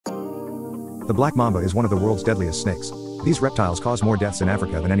The black mamba is one of the world's deadliest snakes. These reptiles cause more deaths in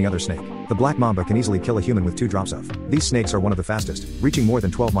Africa than any other snake. The black mamba can easily kill a human with 2 drops of. These snakes are one of the fastest, reaching more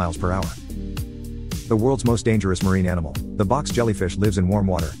than 12 miles per hour. The world's most dangerous marine animal, the box jellyfish, lives in warm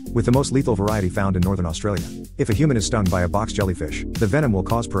water, with the most lethal variety found in northern Australia. If a human is stung by a box jellyfish, the venom will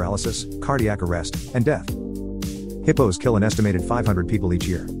cause paralysis, cardiac arrest, and death. Hippos kill an estimated 500 people each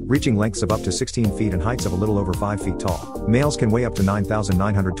year, reaching lengths of up to 16 feet and heights of a little over 5 feet tall. Males can weigh up to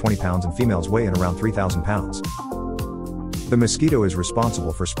 9,920 pounds and females weigh in around 3,000 pounds. The mosquito is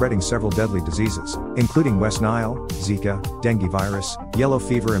responsible for spreading several deadly diseases, including West Nile, Zika, dengue virus, yellow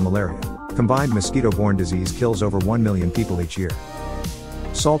fever and malaria. Combined mosquito-borne disease kills over 1 million people each year.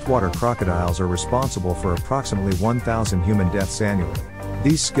 Saltwater crocodiles are responsible for approximately 1,000 human deaths annually.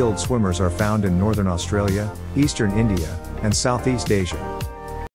 These skilled swimmers are found in northern Australia, eastern India, and Southeast Asia.